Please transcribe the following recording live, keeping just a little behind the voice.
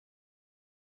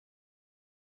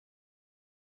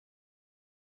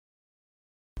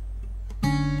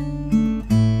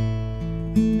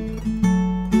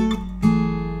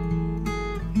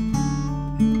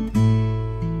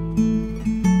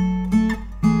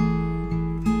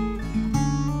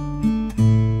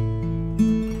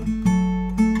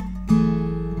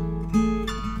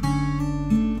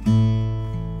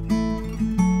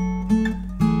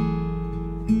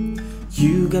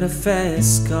got a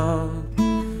fast car,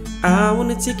 I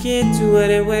wanna take you to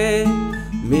anywhere.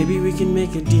 Maybe we can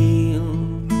make a deal.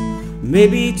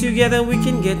 Maybe together we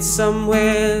can get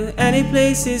somewhere. Any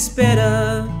place is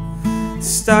better.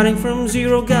 Starting from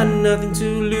zero, got nothing to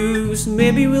lose.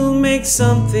 Maybe we'll make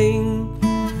something.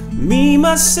 Me,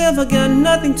 myself, I got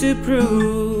nothing to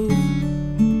prove.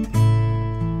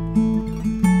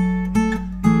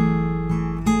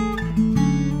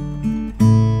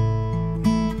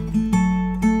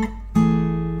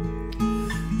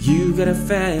 You got a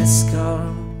fast car,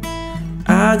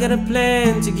 I got a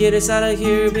plan to get us out of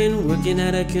here. Been working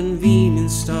at a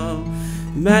convenience store.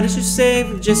 Managed to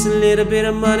save just a little bit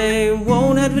of money.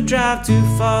 Won't have to drive too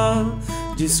far.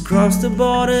 Just cross the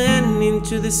border and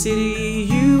into the city.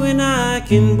 You and I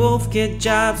can both get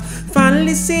jobs.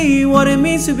 Finally see what it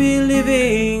means to be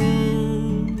living.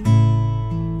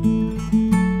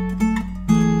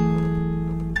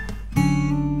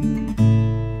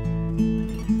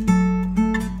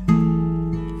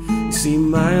 See,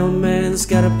 my old man's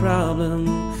got a problem.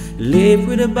 Live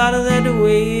with a bottle, that the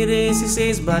way it is. He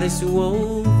says his body's too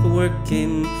old for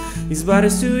working. His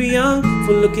body's too young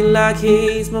for looking like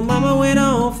his. My mama went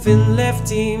off and left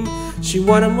him. She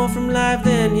wanted more from life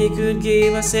than he could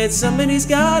give. I said somebody's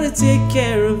gotta take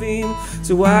care of him.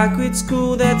 So I quit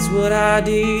school, that's what I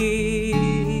did.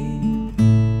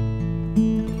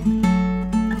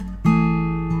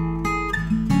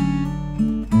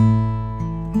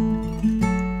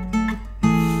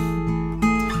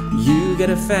 You got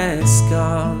a fast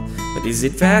car, but is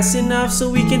it fast enough so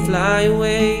we can fly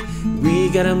away? We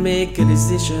gotta make a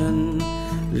decision.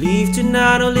 Leave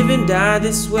tonight or live and die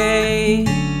this way.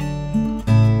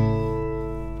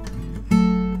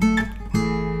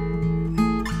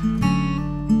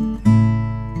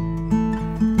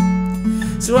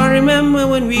 So I remember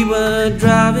when we were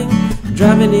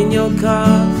driving in your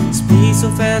car. Speed so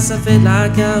fast I felt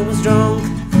like I was drunk.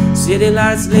 City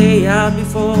lights lay out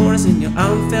before us, and your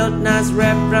arm felt nice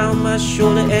wrapped around my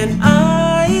shoulder. And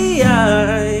I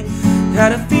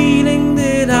had a feeling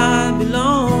that I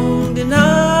belonged, and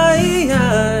I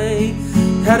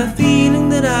had a feeling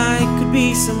that I could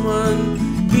be someone,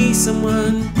 be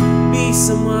someone, be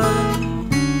someone.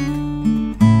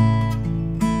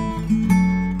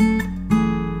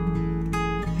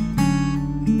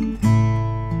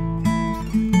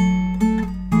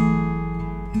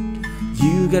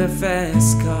 You got a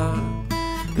fast car,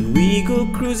 and we go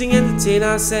cruising, entertain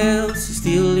ourselves. You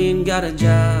still ain't got a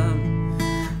job.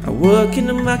 I work in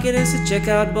the market as a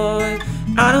checkout boy.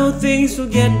 I know things will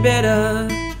get better.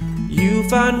 You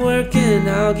find work and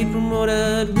I'll get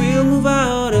promoted. We'll move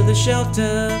out of the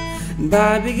shelter and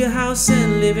buy a bigger house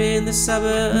and live in the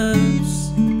suburbs.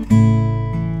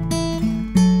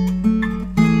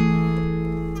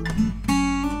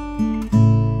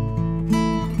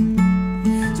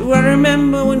 So I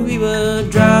remember when we were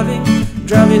driving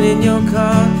in your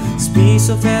car. Speed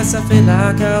so fast I felt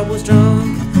like I was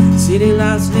drunk. City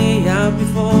lights lay out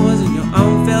before us, and your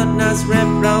arm felt nice wrapped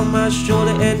around my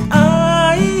shoulder. And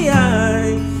I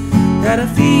had a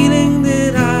feeling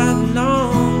that I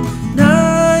belonged. And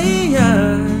I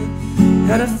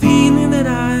had a feeling that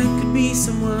I could be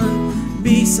someone,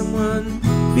 be someone,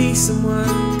 be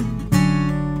someone.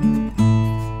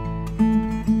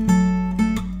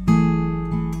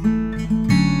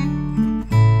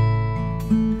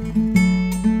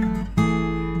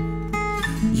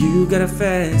 You got a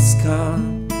fast car,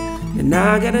 and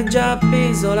I got a job,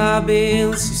 pays all our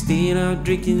bills. You staying out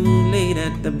drinking late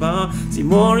at the bar. See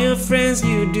more of your friends,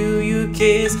 you do your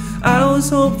kiss. I always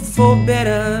hoped for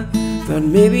better. Thought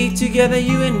maybe together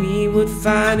you and me would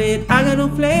find it. I got no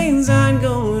plans, I ain't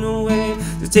going away.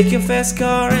 So take your fast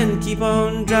car and keep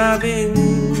on driving.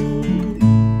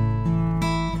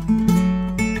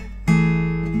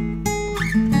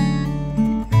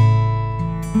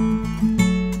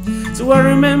 So I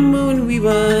remember when we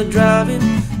were driving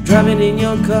in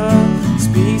your car.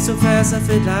 Speed so fast I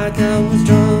felt like I was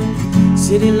drunk.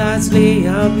 City lights lay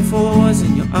out before us,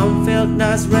 and your arm felt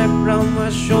nice wrapped around my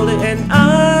shoulder. And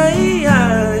I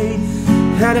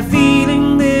had a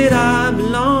feeling that I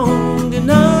belonged,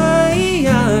 and I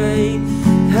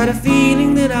had a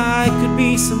feeling that I could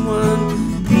be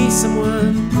someone, be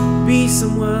someone, be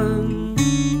someone.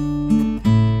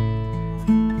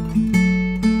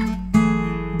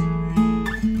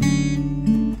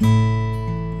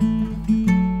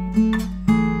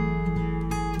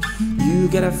 You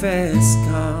got a fast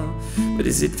car, but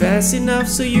is it fast enough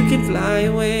so you can fly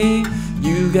away?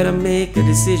 You gotta make a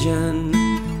decision.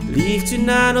 Leave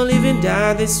tonight or live and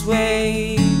die this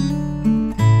way.